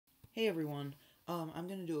Hey everyone, I'm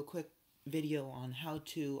going to do a quick video on how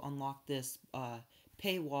to unlock this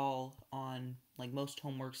paywall on like most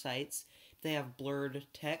homework sites. If they have blurred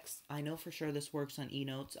text, I know for sure this works on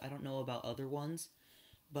enotes. I don't know about other ones,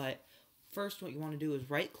 but first what you want to do is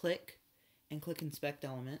right click and click inspect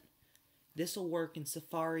element. This will work in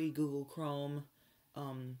Safari, Google Chrome.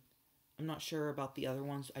 I'm not sure about the other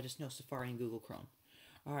ones. I just know Safari and Google Chrome.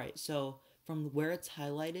 Alright, so from where it's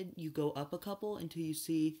highlighted, you go up a couple until you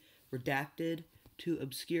see redacted to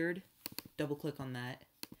obscured. Double click on that.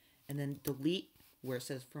 And then delete where it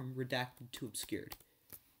says from redacted to obscured.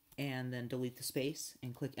 And then delete the space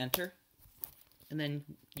and click enter. And then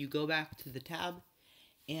you go back to the tab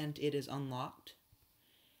and it is unlocked.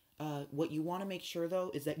 What you want to make sure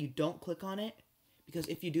though is that you don't click on it, because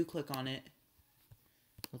if you do click on it,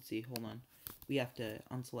 let's see, hold on. We have to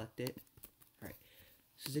unselect it. Alright.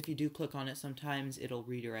 So if you do click on it, sometimes it'll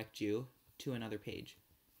redirect you to another page.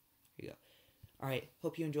 Here you go. Alright,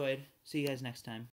 hope you enjoyed. See you guys next time.